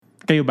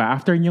Kayo ba,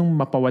 after nyong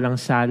mapawalang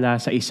sala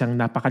sa isang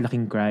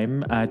napakalaking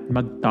crime at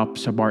mag-top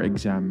sa bar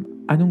exam,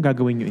 anong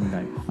gagawin nyo in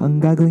life? Ang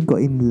gagawin ko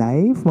in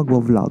life,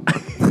 magwo-vlog.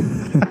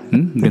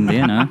 Ganda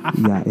yan, ha?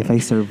 Yeah, if I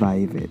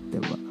survive it,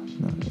 diba?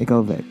 No,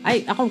 ikaw, Vet?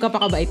 Ay, ako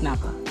kapakabait na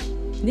ako.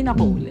 Hindi na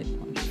ako ulit.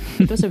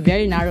 It was a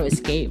very narrow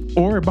escape.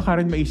 Or baka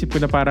rin maisip ko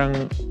na parang,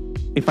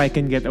 if I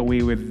can get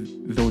away with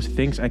those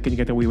things, I can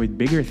get away with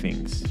bigger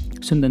things.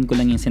 Sundan ko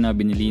lang yung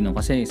sinabi ni Lino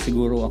kasi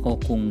siguro ako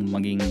kung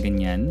maging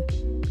ganyan,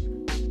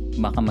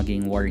 baka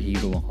maging war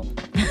hero ako.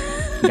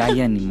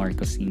 Gaya ni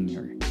Marcos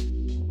Sr.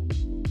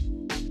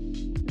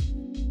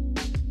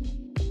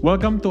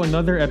 Welcome to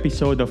another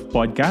episode of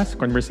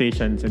Podcast,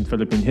 Conversations in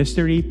Philippine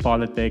History,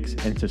 Politics,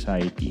 and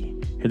Society.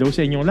 Hello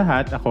sa inyong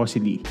lahat, ako si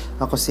Lee.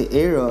 Ako si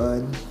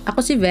Aaron.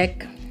 Ako si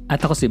Vec.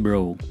 At ako si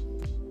Bro.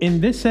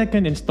 In this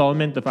second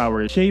installment of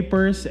our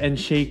Shapers and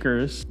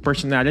Shakers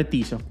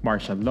Personalities of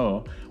Martial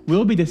Law,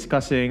 we'll be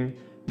discussing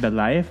the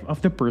life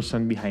of the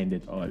person behind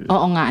it all.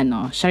 Oo nga,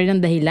 siya rin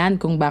ang dahilan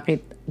kung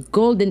bakit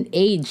golden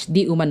age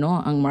di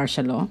umano ang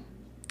martial law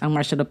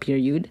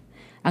period.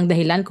 Ang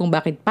dahilan kung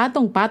bakit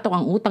patong-patok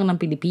ang utang ng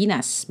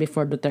Pilipinas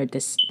before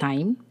Duterte's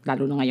time,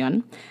 lalo na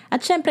ngayon.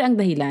 At syempre ang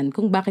dahilan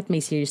kung bakit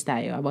may series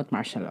tayo about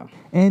martial law.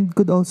 And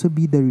could also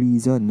be the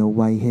reason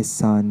why his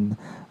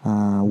son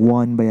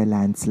won by a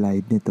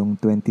landslide nitong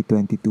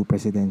 2022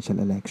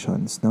 presidential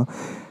elections, no?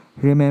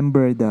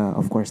 Remember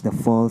of course, the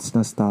false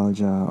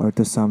nostalgia, or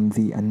to some,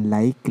 the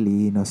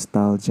unlikely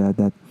nostalgia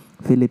that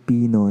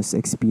Filipinos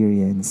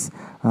experience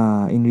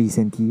in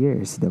recent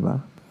years,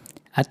 diba?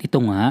 At ito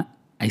nga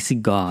ay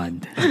si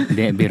God.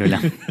 Hindi, biro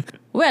lang.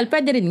 Well,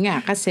 pwede rin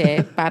nga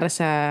kasi para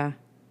sa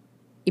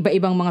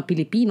iba-ibang mga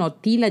Pilipino,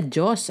 tila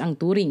Diyos ang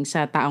turing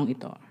sa taong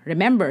ito.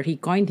 Remember, he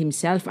coined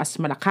himself as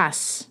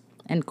malakas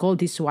and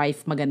called his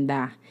wife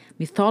maganda,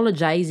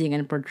 mythologizing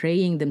and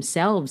portraying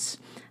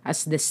themselves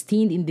as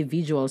destined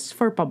individuals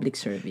for public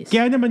service.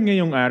 Kaya naman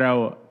ngayong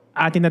araw,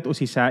 atin at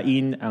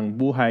usisain ang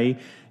buhay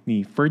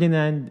ni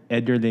Ferdinand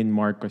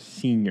Marcos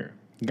Sr.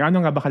 Gaano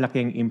nga ba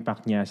kalaki ang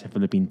impact niya sa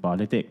Philippine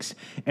politics?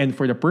 And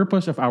for the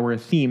purpose of our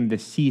theme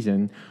this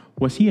season,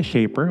 was he a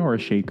shaper or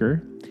a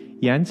shaker?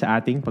 Yan sa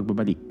ating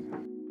pagbabalik.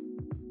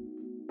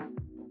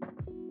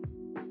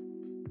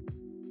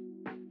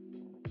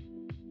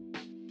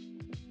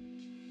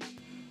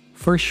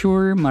 For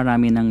sure,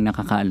 marami nang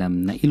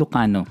nakakaalam na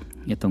Ilocano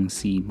itong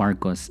si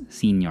Marcos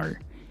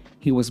Sr.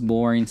 He was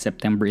born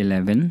September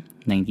 11,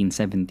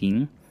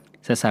 1917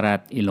 sa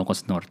Sarat,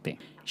 Ilocos Norte.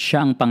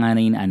 Siya ang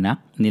panganay na anak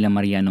nila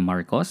Mariano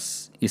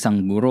Marcos,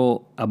 isang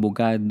guro,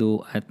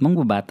 abogado at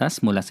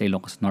mangbabatas mula sa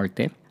Ilocos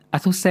Norte,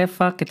 at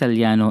Josefa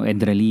Quitaliano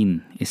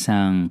Edralin,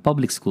 isang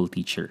public school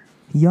teacher.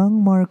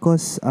 Young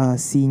Marcos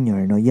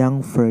Sr.,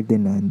 young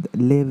Ferdinand,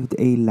 lived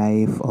a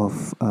life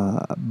of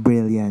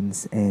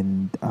brilliance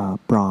and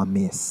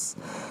promise.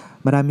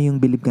 Marami yung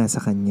bilib nga sa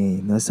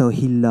kanya. So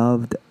he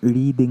loved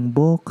reading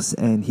books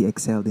and he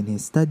excelled in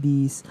his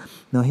studies.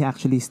 He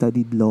actually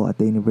studied law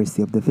at the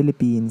University of the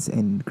Philippines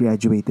and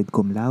graduated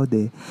cum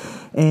laude.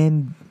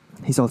 And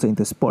he's also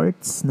into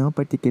sports,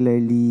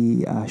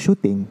 particularly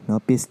shooting,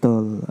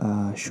 pistol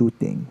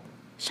shooting.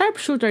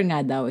 Sharpshooter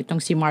nga daw itong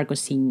si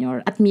Marcos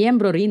Sr. at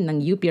miyembro rin ng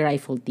UP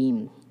Rifle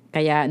Team.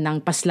 Kaya nang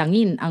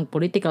paslangin ang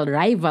political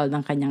rival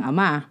ng kanyang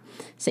ama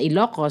sa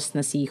Ilocos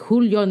na si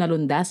Julio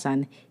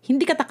Nalundasan,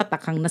 hindi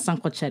katakatakang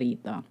nasangkot siya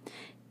rito.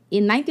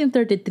 In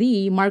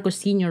 1933, Marcos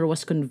Sr.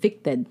 was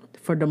convicted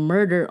for the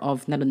murder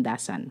of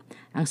Nalundasan.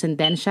 Ang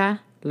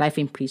sentensya, life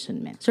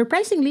imprisonment.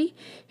 Surprisingly,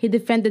 he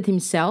defended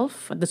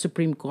himself at the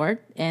Supreme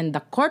Court and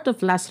the Court of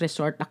Last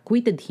Resort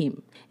acquitted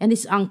him and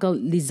his uncle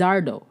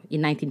Lizardo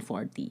in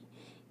 1940.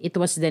 It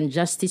was then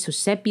Justice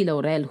Josepi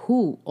Laurel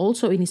who,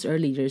 also in his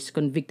early years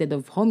convicted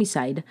of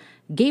homicide,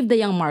 gave the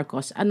young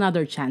Marcos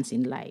another chance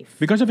in life.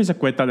 Because of his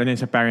acquittal and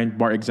his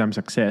apparent bar exam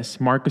success,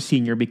 Marcos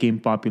Sr.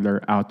 became popular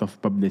out of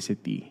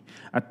publicity.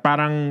 At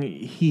parang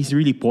he's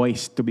really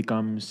poised to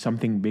become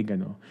something big,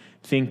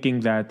 thinking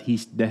that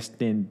he's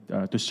destined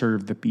to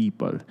serve the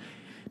people.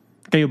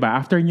 Kayo ba,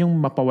 after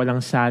nyong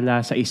mapawalang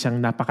sala sa isang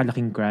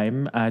napakalaking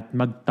crime at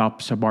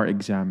mag-top sa bar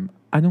exam,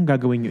 anong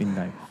gagawin nyo in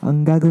life?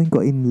 Ang gagawin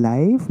ko in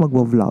life,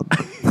 magwo-vlog.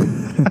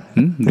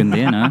 Ganda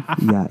yan, ha?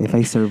 Yeah, if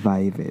I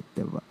survive it,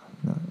 diba?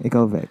 No,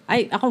 ikaw, Vec?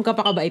 Ay, ako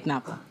kapakabait na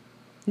ako.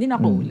 Hindi na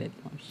ako ulit.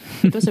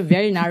 It was a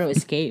very narrow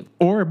escape.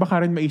 Or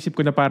baka rin maisip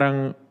ko na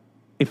parang,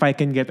 if I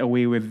can get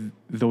away with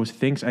those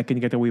things, I can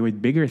get away with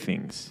bigger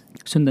things.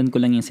 Sundan ko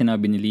lang yung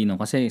sinabi ni Lino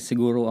kasi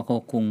siguro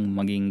ako kung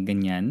maging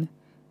ganyan,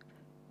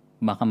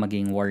 baka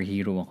maging war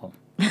hero ako.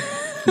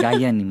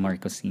 Gaya ni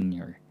Marcos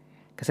Sr.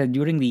 Kasi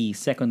during the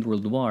Second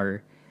World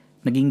War,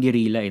 naging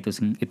guerrilla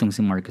itong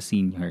si Marcos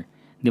Sr.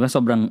 Di ba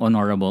sobrang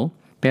honorable?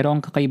 Pero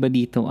ang kakaiba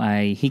dito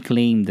ay he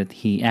claimed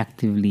that he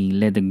actively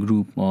led a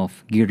group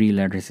of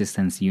guerrilla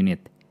resistance unit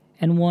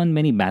and won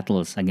many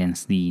battles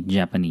against the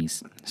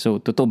Japanese.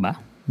 So, totoo ba?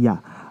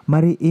 Yeah.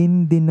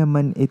 Mariin din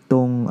naman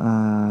itong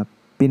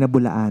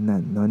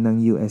pinabulaanan ng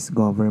US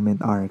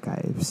government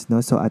archives.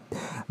 So at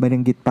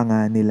bananggit pa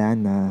nga nila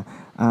na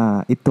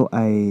ito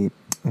ay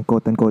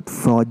quote-unquote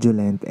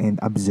fraudulent and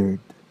absurd.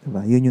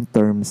 Diba? Yun yung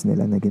terms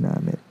nila na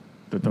ginamit.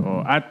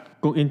 Totoo. At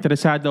kung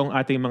interesado ang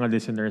ating mga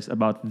listeners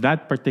about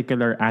that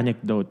particular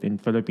anecdote in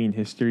Philippine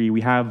history,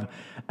 we have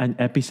an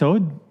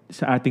episode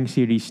sa ating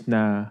series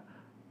na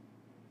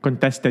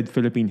Contested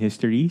Philippine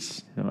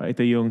Histories. No,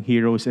 ito yung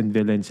Heroes and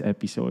Villains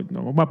episode.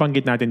 No,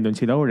 mapapanggit natin doon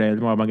si Laurel,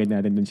 mapapanggit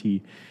natin doon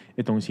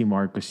itong si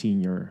Marcos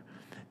Sr.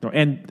 No,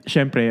 and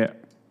syempre,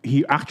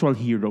 actual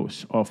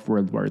heroes of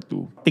World War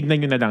II.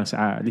 Tignan nyo na lang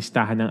sa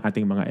listahan ng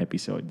ating mga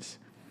episodes.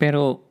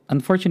 Pero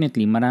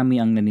unfortunately, marami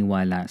ang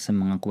naniwala sa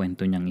mga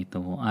kwento niyang ito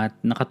at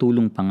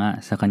nakatulong pa nga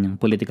sa kanyang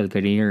political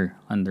career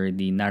under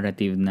the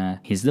narrative na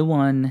he's the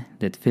one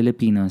that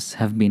Filipinos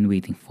have been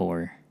waiting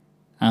for.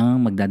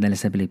 Ang magdadala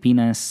sa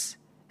Pilipinas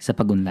sa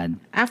pagunlad.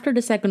 After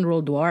the Second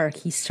World War,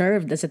 he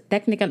served as a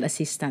technical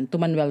assistant to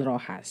Manuel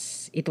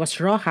Rojas. It was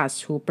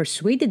Rojas who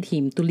persuaded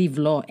him to leave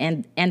law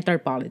and enter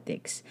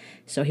politics.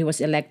 So he was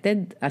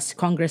elected as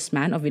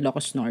congressman of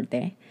Ilocos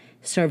Norte,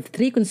 served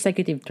 3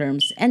 consecutive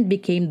terms, and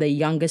became the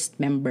youngest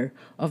member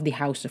of the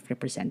House of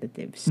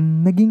Representatives.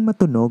 Naging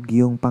matunog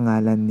yung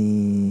pangalan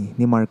ni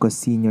Marcos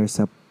Sr.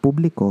 sa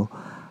publiko,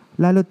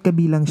 lalo't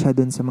kabilang siya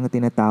dun sa mga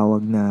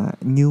tinatawag na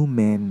new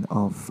men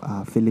of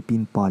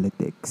Philippine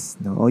politics,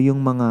 no? O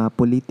yung mga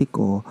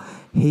politiko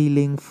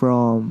hailing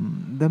from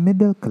the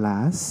middle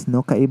class,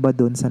 no? Kaiba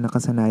dun sa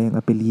nakasanayang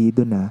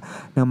apelyido na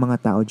ng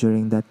mga tao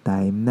during that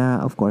time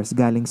na of course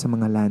galing sa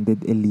mga landed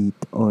elite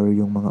or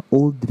yung mga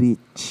old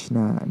rich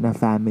na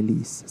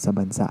families sa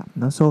bansa,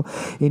 no? So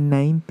in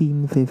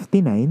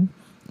 1959,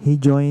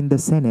 he joined the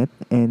Senate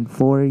and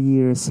 4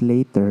 years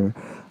later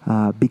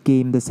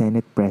became the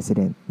Senate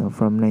President, no,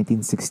 from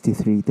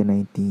 1963 to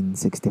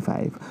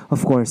 1965.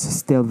 Of course,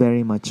 still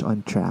very much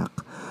on track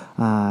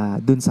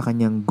dun sa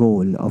kanyang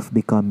goal of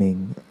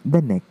becoming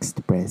the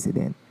next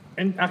president.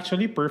 And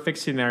actually,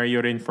 perfect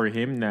scenario rin for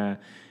him na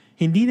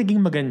hindi naging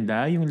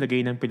maganda yung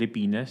lagay ng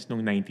Pilipinas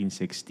noong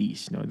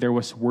 1960s. No? There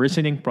was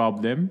worsening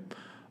problem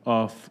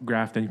of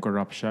graft and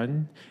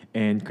corruption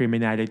and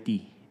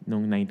criminality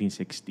noong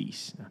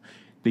 1960s.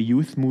 The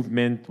youth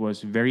movement was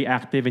very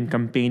active in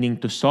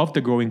campaigning to solve the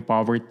growing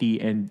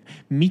poverty and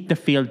meet the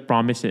failed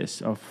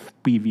promises of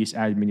previous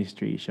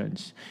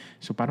administrations.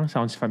 So parang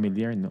sounds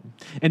familiar, no?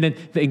 And then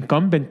the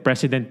incumbent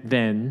president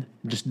then,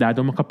 Diosdado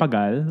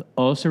Macapagal,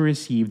 also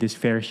received his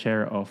fair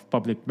share of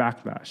public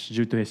backlash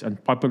due to his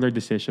unpopular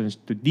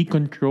decisions to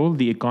decontrol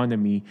the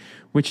economy,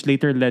 which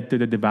later led to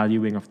the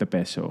devaluing of the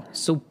peso.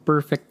 So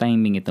perfect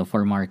timing ito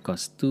for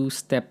Marcos to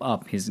step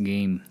up his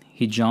game.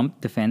 He jumped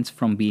the fence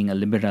from being a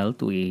liberal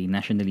to a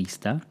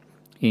nationalista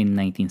in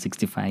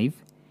 1965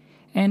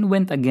 and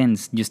went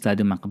against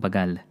Diosdado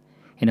Macapagal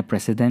in a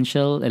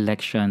presidential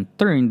election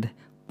turned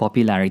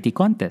popularity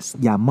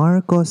contest. Yeah,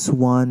 Marcos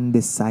won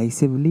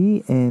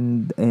decisively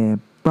and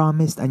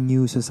promised a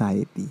new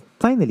society.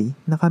 Finally,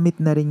 nakamit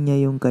na rin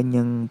niya yung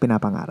kanyang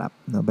pinapangarap,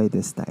 no, by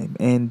this time.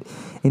 And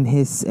in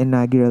his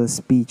inaugural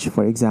speech,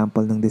 for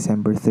example, noong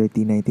December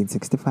 30,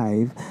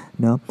 1965,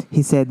 no,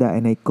 he said,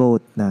 and I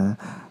quote na,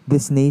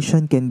 "This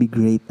nation can be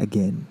great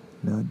again.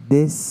 No,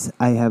 this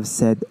I have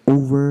said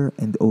over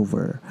and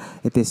over.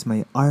 It is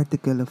my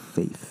article of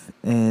faith,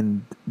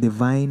 and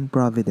divine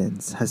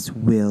providence has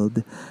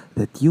willed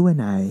that you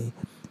and I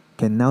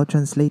can now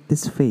translate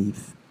this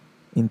faith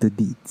into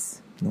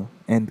deeds." No?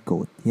 End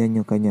quote. Yan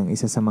yung kanyang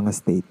isa sa mga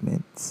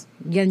statements.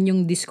 Yan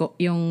yung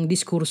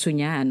diskurso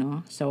niya,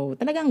 no? So,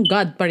 talagang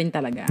God pa rin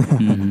talaga.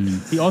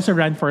 He also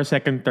ran for a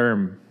second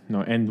term,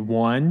 no, and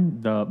won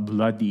the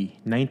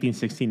bloody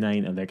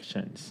 1969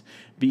 elections,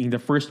 being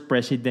the first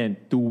president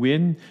to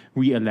win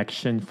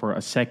re-election for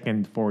a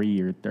second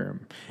 4-year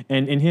term.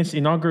 And in his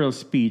inaugural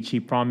speech, he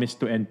promised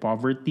to end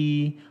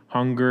poverty,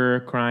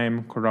 hunger,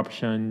 crime,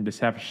 corruption,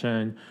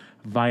 deception,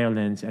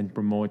 violence, and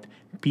promote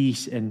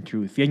peace and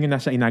truth. Yan yung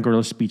nasa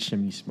inaugural speech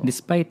niya mismo.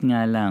 Despite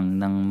nga lang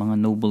ng mga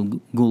noble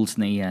goals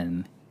na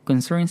iyan,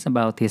 concerns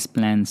about his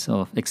plans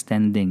of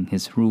extending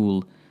his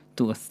rule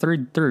to a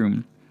third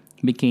term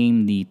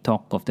became the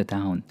talk of the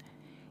town.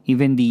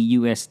 Even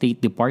the U.S. State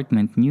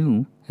Department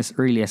knew as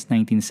early as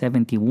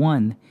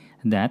 1971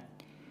 that,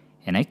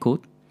 and I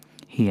quote,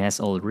 "He has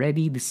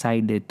already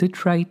decided to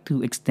try to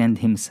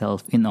extend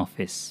himself in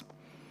office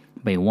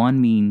by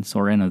one means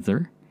or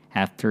another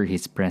after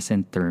his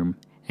present term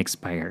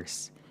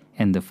expires."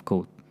 End of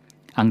quote.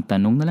 Ang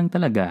tanong na lang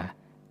talaga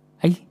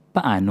ay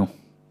paano?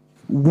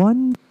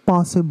 One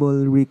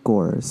possible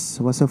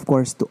recourse was of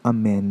course to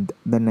amend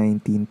the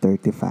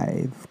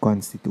 1935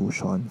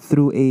 Constitution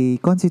through a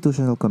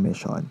constitutional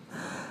commission.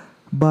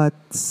 But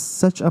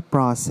such a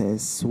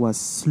process was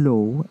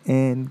slow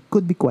and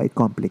could be quite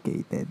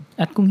complicated.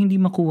 At kung hindi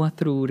makuha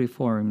through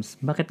reforms,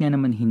 bakit nga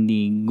naman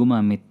hindi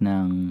gumamit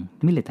ng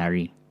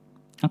military?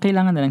 Ang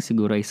kailangan na lang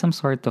siguro ay some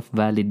sort of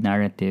valid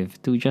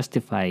narrative to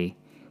justify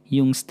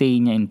yung stay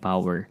niya in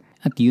power.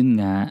 At yun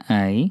nga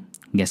ay,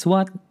 guess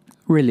what?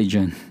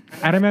 Religion.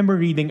 I remember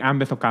reading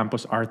Ambeth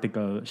Ocampos'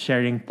 article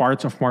sharing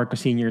parts of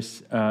Marcos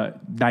Sr.'s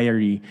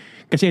diary.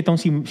 Kasi itong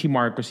si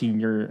Marcos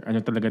Sr.,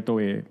 ano talaga to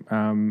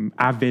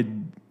avid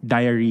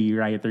diary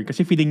writer.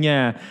 Kasi feeling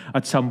niya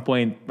at some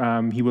point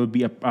he will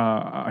be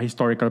a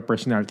historical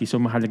personality. So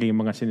mahalaga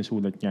yung mga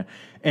sinusulat niya.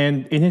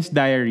 And in his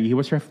diary, he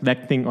was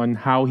reflecting on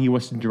how he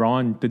was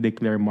drawn to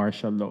declare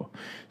martial law.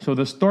 So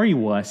the story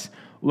was,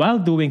 while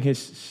doing his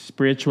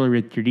spiritual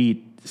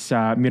retreat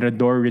sa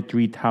Mirador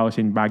Retreat House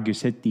in Baguio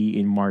City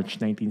in March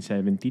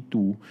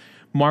 1972,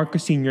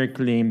 Marcos Sr.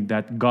 claimed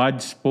that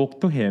God spoke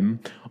to him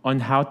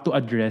on how to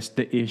address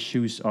the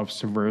issues of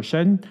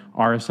subversion,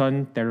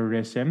 arson,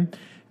 terrorism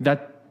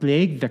that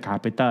plagued the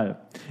capital.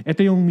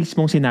 Ito yung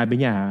mismong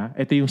sinabi niya, ha?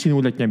 Ito yung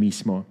sinulat niya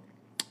mismo.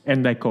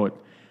 And I quote,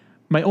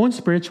 "My own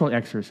spiritual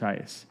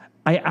exercise.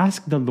 I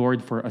asked the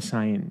Lord for a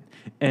sign,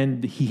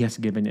 and He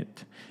has given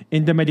it.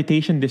 In the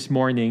meditation this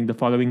morning, the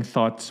following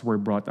thoughts were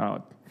brought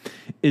out.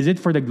 Is it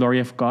for the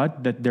glory of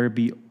God that there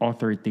be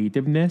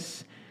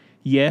authoritativeness?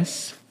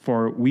 Yes,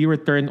 for we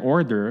return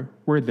order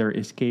where there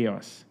is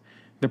chaos.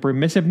 The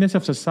permissiveness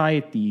of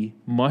society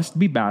must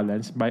be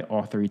balanced by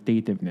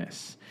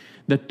authoritativeness.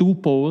 The two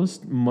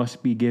poles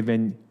must be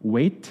given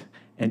weight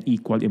and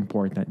equal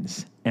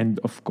importance." End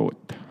of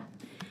quote.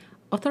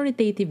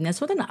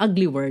 Authoritativeness, what an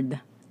ugly word.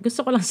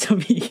 Gusto ko lang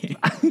sabihin.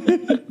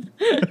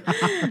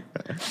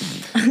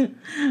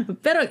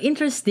 Pero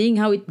interesting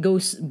how it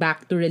goes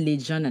back to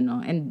religion,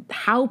 and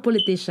how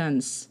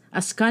politicians,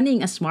 as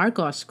cunning as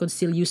Marcos, could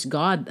still use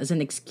God as an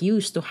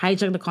excuse to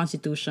hijack the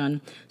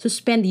Constitution,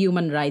 suspend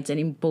human rights, and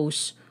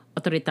impose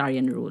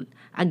authoritarian rule.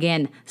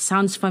 Again,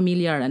 sounds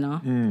familiar,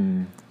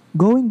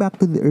 Going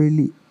back to the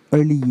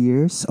early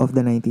years of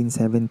the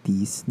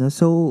 1970s,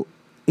 so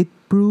it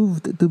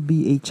proved to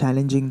be a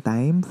challenging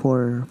time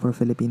for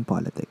Philippine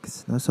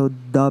politics. So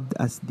dubbed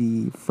as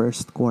the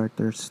first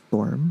quarter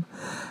storm,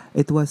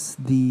 it was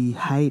the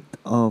height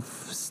of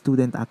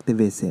student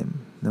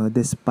activism.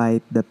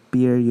 Despite the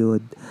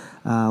period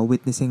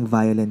witnessing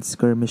violent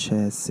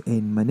skirmishes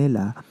in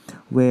Manila,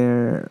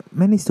 where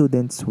many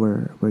students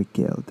were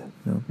killed.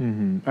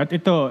 At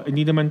ito,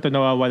 hindi naman to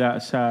nawawala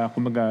sa,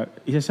 kumaga,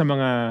 isa sa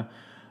mga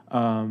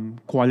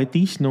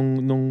qualities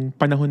nung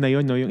panahon na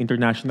yun, yung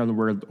international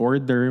world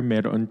order.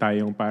 Meron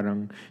tayong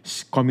parang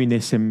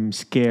communism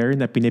scare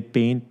na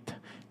pinipaint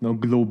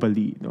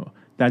globally,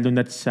 lalo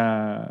na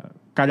sa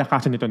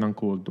kalakasan nito ng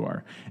Cold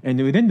War.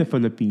 And within the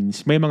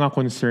Philippines, may mga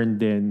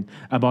concern din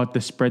about the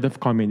spread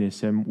of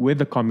communism with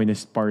the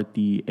Communist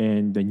Party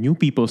and the New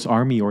People's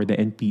Army, or the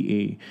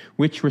NPA,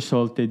 which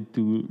resulted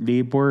to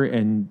labor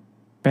and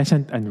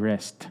peasant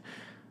unrest.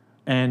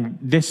 And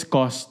this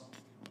caused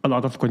a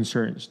lot of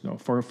concerns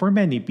for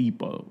many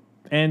people.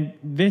 And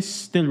this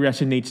still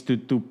resonates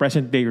to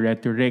present-day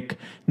rhetoric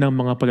ng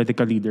mga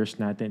political leaders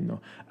natin.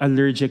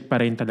 Allergic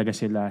pa rin talaga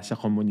sila sa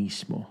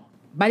komunismo.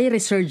 Bali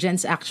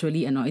resurgence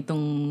actually,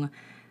 itong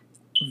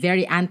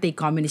very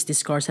anti-communist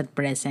discourse at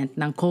present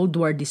ng Cold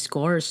War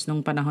discourse nung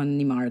panahon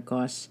ni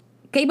Marcos.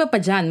 Kaiba pa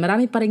dyan,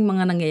 marami pa rin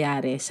mga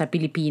nangyayari sa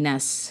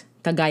Pilipinas,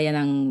 kagaya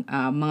ng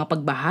mga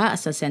pagbaha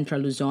sa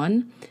Central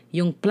Luzon,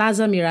 yung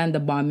Plaza Miranda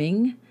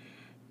bombing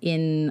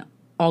in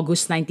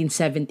August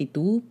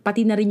 1972,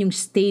 pati na rin yung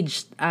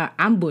staged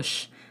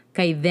ambush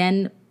kay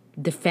then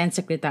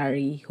Defense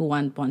Secretary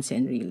Juan Ponce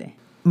Enrile.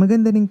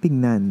 Maganda ring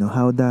tingnan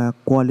how the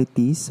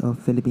qualities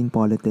of Philippine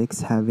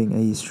politics, having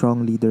a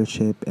strong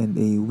leadership and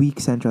a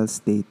weak central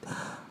state,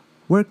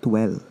 worked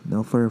well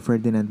for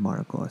Ferdinand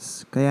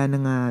Marcos. Kaya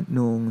na nga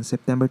noong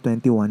September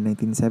 21,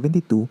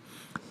 1972,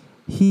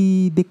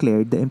 he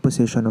declared the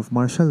imposition of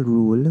martial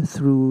rule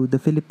throughout the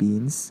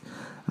Philippines,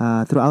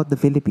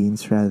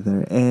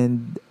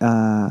 and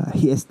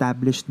he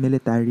established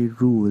military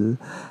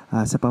rule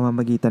sa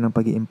pamamagitan ng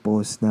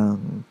pag-i-impose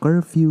ng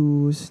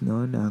curfews,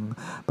 ng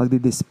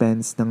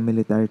pagdi-dispense ng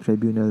military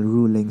tribunal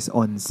rulings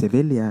on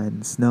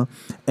civilians,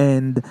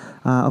 and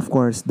of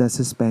course the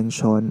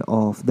suspension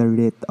of the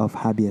writ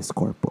of habeas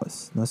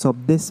corpus. So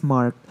this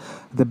marked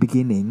the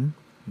beginning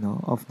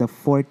of the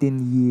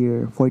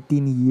 14-year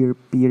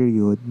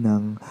period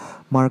ng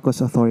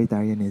Marcos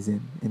authoritarianism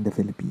in the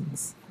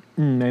Philippines.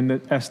 And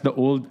as the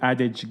old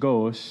adage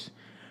goes,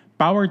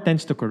 power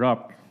tends to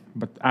corrupt,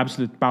 but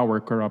absolute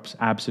power corrupts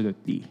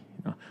absolutely.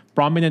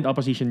 Prominent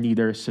opposition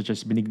leaders such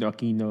as Benigno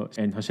Aquino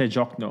and Jose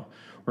Jocno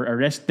were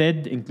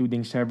arrested,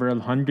 including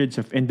several hundreds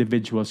of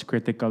individuals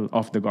critical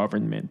of the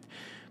government.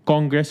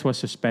 Congress was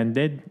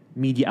suspended,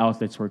 media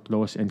outlets were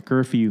closed, and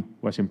curfew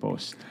was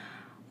imposed.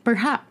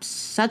 Perhaps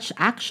such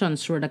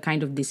actions were the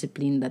kind of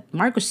discipline that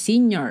Marcos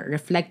Sr.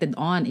 reflected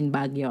on in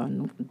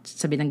Baguio,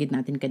 sa binanggit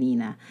natin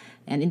kanina.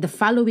 And in the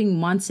following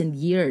months and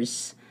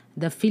years,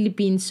 the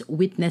Philippines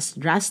witnessed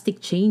drastic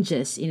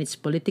changes in its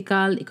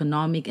political,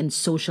 economic, and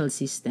social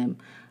system.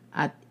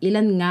 At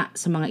ilan nga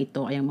sa mga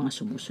ito ay ang mga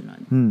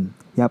sumusunod.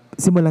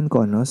 Simulan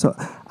ko, So,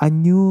 a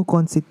new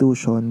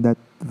constitution that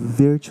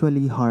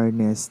virtually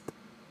harnessed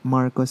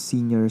Marcos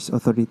Sr.'s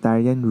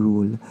authoritarian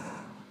rule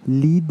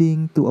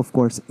leading to, of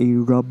course, a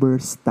rubber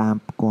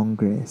stamp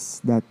Congress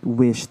that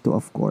wished to,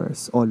 of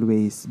course,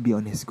 always be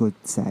on his good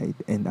side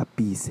and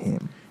appease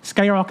him.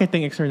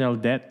 Skyrocketing external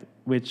debt,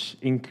 which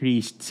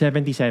increased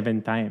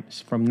 77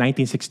 times from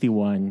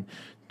 1961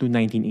 to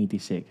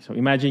 1986. So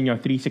imagine nyo,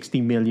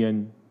 $360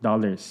 million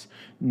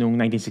noong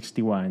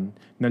 1961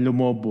 na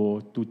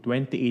lumobo to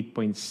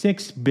 28.6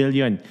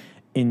 billion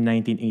in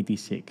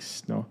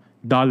 1986. No?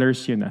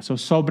 Dollars yun na. So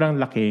sobrang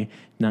laki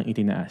ng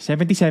itinaas.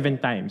 77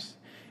 times.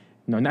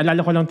 No, naalala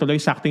ko lang tuloy,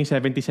 sakto yung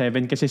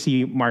 77 kasi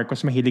si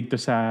Marcos mahilig to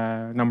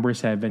sa number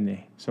 7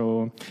 eh.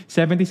 So,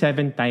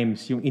 77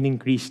 times yung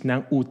in-increase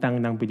ng utang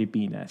ng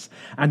Pilipinas.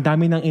 Ang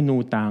dami ng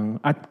inutang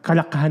at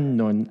kalakahan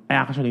nun ay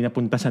actually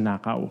napunta sa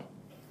nakaw.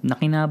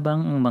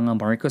 Nakinabang ang mga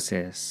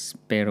Marcoses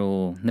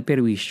pero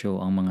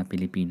naperwisyo ang mga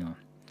Pilipino.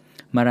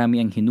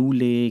 Marami ang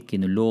hinuli,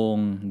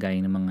 kinulong,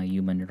 gaya ng mga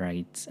human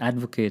rights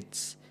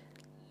advocates,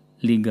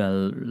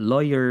 legal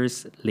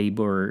lawyers,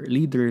 labor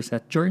leaders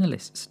at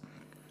journalists.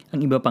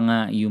 Ang iba pa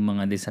nga yung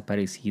mga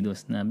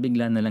desaparecidos na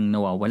bigla na lang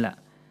nawawala.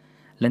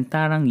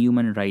 Lantarang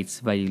human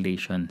rights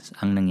violations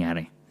ang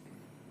nangyari.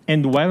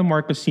 And while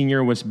Marcos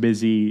Sr. was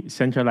busy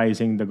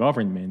centralizing the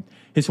government,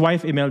 his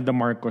wife Imelda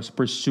Marcos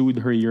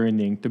pursued her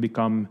yearning to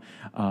become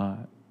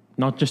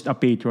not just a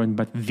patron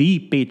but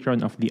the patron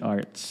of the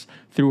arts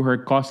through her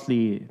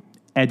costly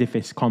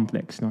edifice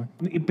complex. No?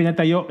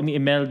 Ipinatayo ni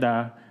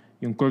Imelda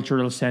yung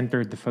Cultural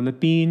Center of the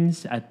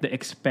Philippines at the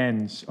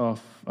expense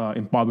of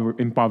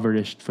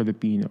impoverished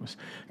Filipinos.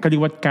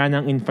 Kaliwat ka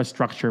ng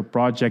infrastructure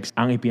projects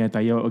ang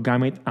ipinatayo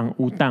gamit ang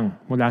utang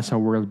mula sa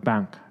World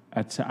Bank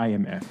at sa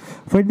IMF.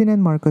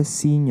 Ferdinand Marcos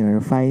Sr.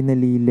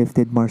 finally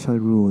lifted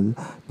martial rule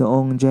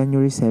noong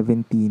January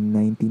 17,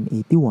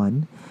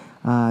 1981,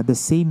 the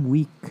same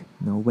week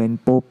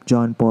when Pope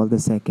John Paul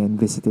II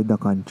visited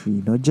the country,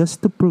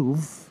 just to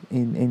prove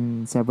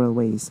in several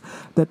ways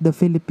that the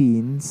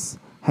Philippines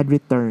had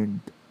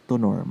returned to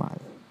normal.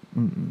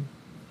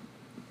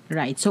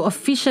 Right. So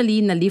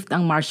officially, na-lift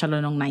ang martial law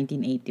noong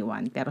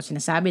 1981. Pero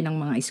sinasabi ng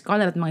mga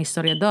scholar at mga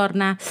historiador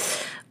na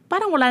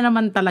parang wala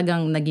naman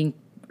talagang naging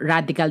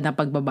radical na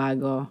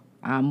pagbabago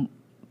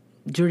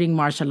during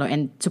martial law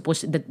and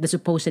the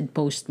supposed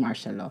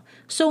post-martial law.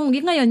 So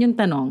ngayon yung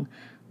tanong,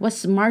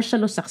 was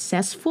martial law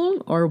successful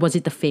or was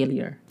it a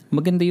failure?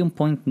 Maganda yung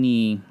point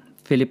ni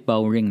Philip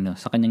Bowring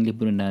sa kanyang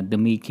libro na The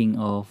Making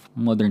of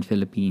Modern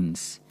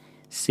Philippines,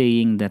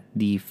 saying that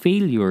the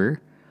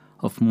failure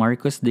of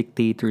Marcos'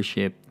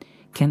 dictatorship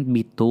can't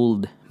be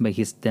told by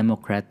his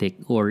democratic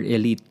or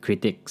elite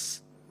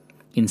critics.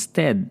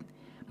 Instead,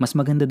 mas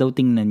maganda daw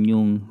tingnan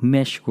yung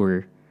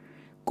measure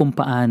kung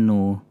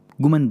paano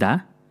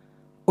gumanda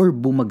or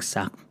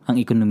bumagsak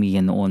ang ekonomiya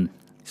noon,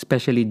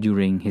 especially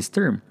during his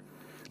term.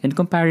 In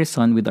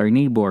comparison with our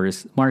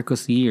neighbors,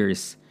 Marcos'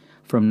 years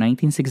from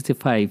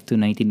 1965 to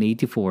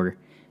 1984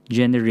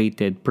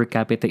 generated per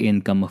capita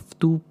income of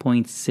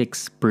 2.6%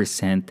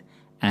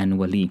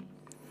 annually.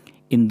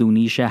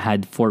 Indonesia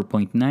had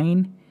 4.9,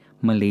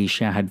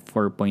 Malaysia had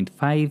 4.5,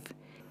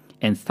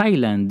 and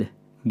Thailand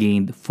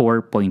gained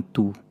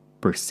 4.2%.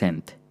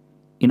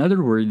 In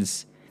other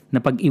words,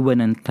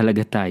 napag-iwanan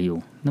talaga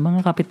tayo ng mga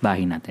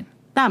kapitbahay natin.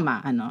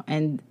 Tama,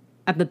 and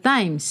at the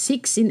time,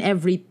 6 in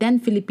every 10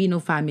 Filipino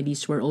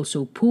families were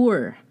also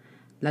poor,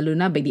 lalo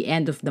na by the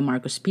end of the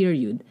Marcos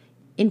period.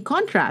 In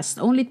contrast,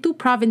 only 2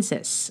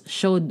 provinces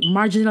showed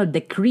marginal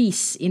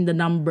decrease in the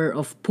number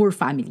of poor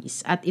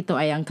families. At ito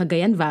ay ang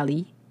Cagayan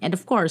Valley and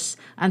of course,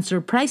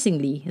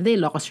 unsurprisingly, the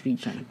Ilocos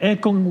region.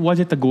 Kung was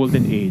it a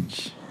golden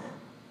age?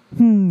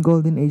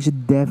 Golden age,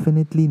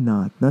 definitely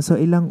not. So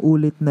ilang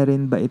ulit na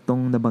rin ba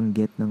itong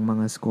nabanggit ng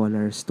mga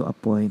scholars to a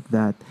point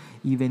that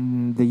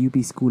even the UP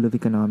School of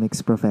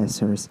Economics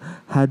professors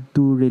had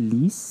to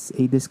release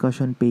a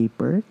discussion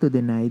paper to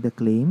deny the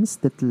claims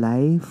that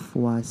life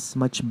was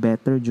much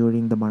better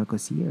during the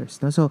Marcos years.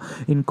 So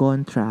in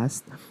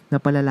contrast,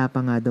 napalala pa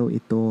nga daw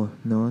ito,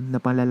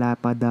 napalala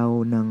pa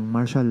daw ng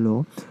martial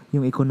law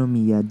yung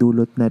ekonomiya,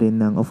 dulot na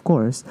rin ng, of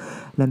course,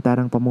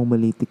 lantarang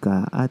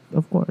pamumulitika at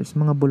of course,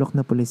 mga bulok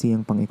na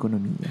polisiyang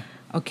pang-ekonomiya.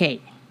 Okay,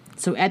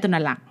 so eto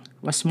na lang.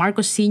 Was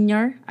Marcos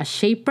Sr. a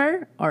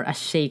shaper or a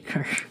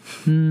shaker?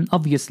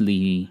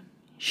 Obviously,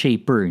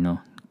 shaper,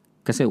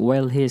 Kasi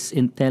while his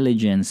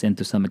intelligence and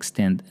to some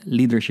extent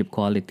leadership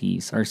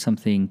qualities are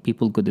something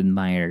people could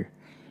admire,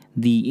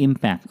 the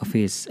impact of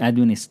his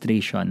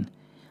administration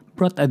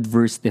brought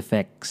adverse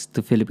effects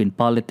to Philippine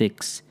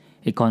politics,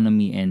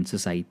 economy, and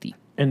society.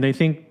 And I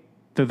think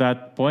to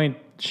that point,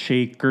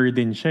 shaker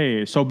din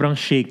siya eh. Sobrang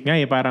shake nga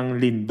eh, parang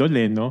lindol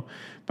eh, no?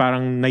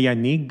 Parang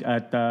nayanig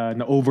at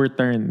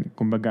na-overturn,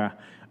 kumbaga,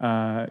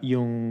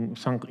 yung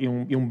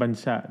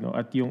bansa, no?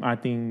 At yung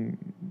ating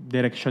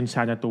direction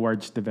sana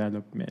towards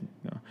development.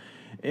 No?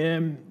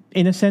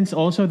 In a sense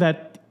also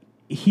that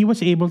he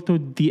was able to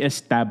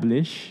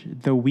de-establish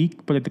the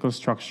weak political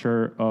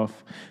structure of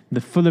the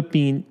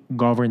Philippine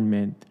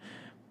government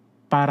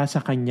para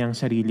sa kanyang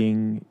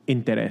sariling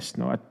interest,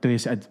 no? At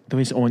to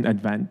his own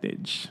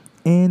advantage.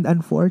 And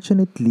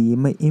unfortunately,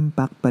 may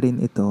impact pa rin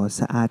ito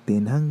sa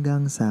atin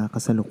hanggang sa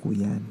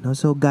kasalukuyan. No?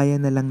 So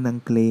gaya na lang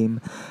ng claim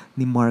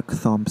ni Mark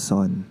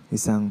Thompson,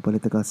 isang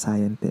political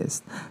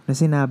scientist, na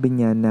sinabi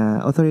niya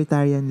na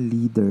authoritarian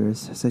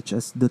leaders such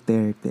as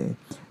Duterte,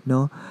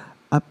 no,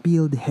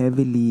 appealed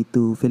heavily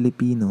to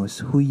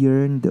Filipinos who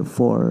yearned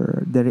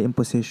for the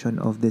reimposition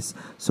of this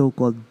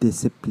so-called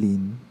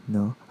discipline,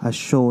 no, as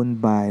shown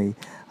by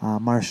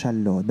martial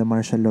law, the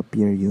martial law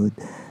period,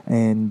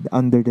 and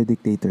under the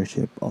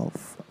dictatorship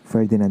of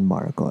Ferdinand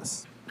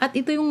Marcos. At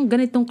ito yung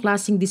ganitong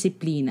klaseng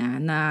disiplina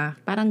na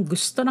parang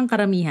gusto ng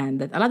karamihan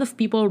that a lot of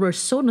people were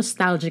so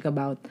nostalgic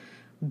about,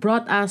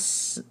 brought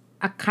us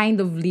a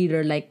kind of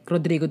leader like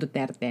Rodrigo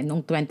Duterte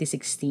noong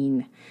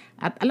 2016.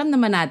 At alam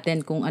naman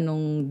natin kung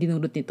anong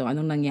dinulot nito,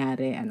 anong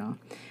nangyari,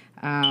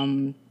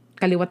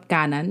 kaliwat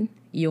kanan,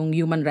 yung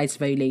human rights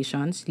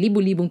violations,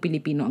 libu-libong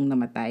Pilipino ang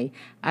namatay.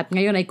 At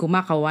ngayon ay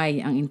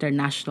kumakaway ang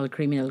International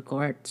Criminal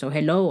Court. So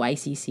hello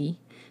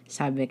ICC,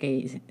 sabi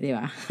di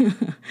ba?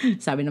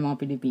 Sabi ng mga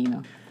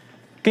Pilipino.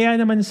 Kaya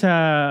naman sa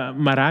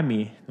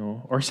marami,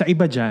 no, or sa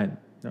iba dyan,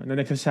 no, na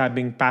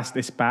nagsasabing past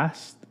is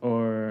past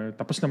or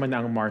tapos naman na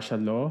ang martial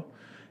law,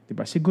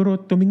 diba? Siguro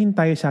tumingin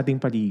tayo sa ating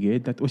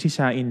paligid at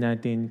usisain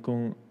natin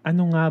kung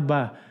ano nga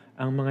ba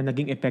ang mga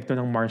naging epekto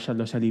ng martial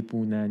law sa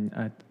lipunan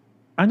at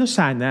ano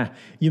sana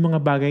yung mga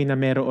bagay na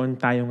meron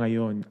tayo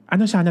ngayon.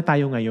 Ano sana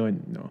tayo ngayon,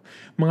 no?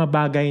 Mga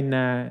bagay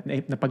na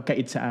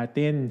napagkait sa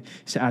atin,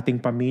 sa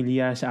ating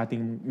pamilya, sa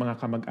ating mga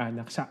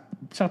kamag-anak,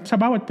 sa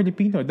bawat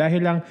Pilipino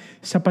dahil lang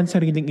sa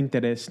pansariling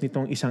interes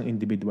nitong isang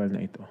individual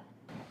na ito.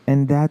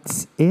 And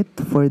that's it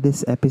for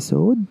this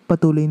episode.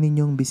 Patuloy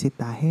ninyong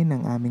bisitahin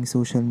ang aming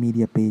social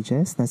media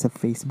pages. Nasa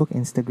Facebook,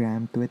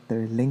 Instagram,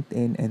 Twitter,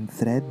 LinkedIn, and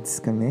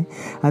Threads kami.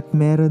 At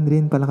meron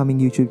rin pala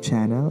kaming YouTube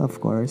channel. Of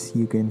course,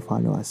 you can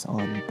follow us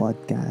on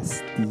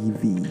Podcast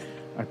TV.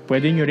 At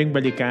pwede nyo ring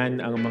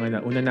balikan ang mga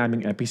nauna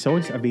naming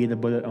episodes.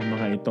 Available ang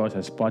mga ito sa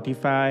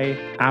Spotify,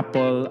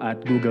 Apple at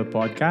Google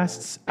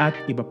Podcasts at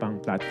iba pang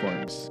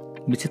platforms.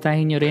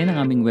 Bisitahin nyo rin ang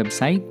aming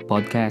website,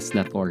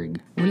 podcast.org.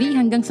 Muli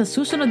hanggang sa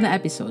susunod na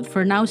episode.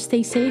 For now,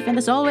 stay safe and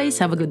as always,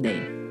 have a good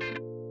day.